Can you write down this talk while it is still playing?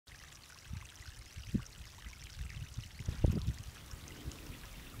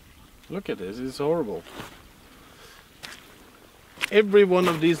Look at this, it's horrible. Every one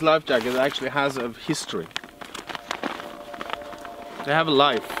of these life jackets actually has a history. They have a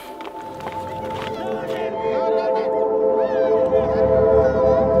life.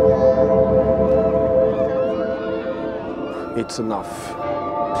 It's enough.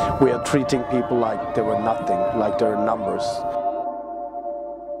 We are treating people like they were nothing, like they're numbers.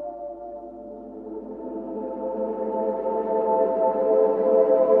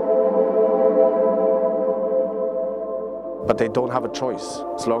 But they don't have a choice.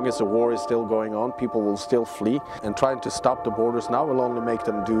 As long as the war is still going on, people will still flee. And trying to stop the borders now will only make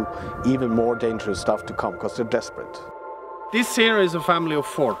them do even more dangerous stuff to come, because they're desperate. This here is a family of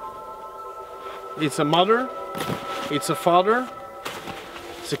 4. It's a mother, it's a father,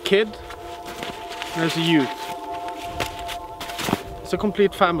 it's a kid, and there's a youth. It's a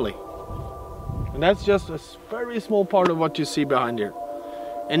complete family. And that's just a very small part of what you see behind here.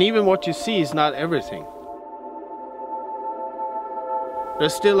 And even what you see is not everything.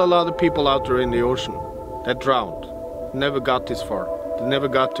 There's still a lot of people out there in the ocean that drowned, never got this far. They never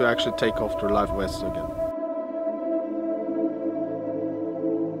got to actually take off their life vests again.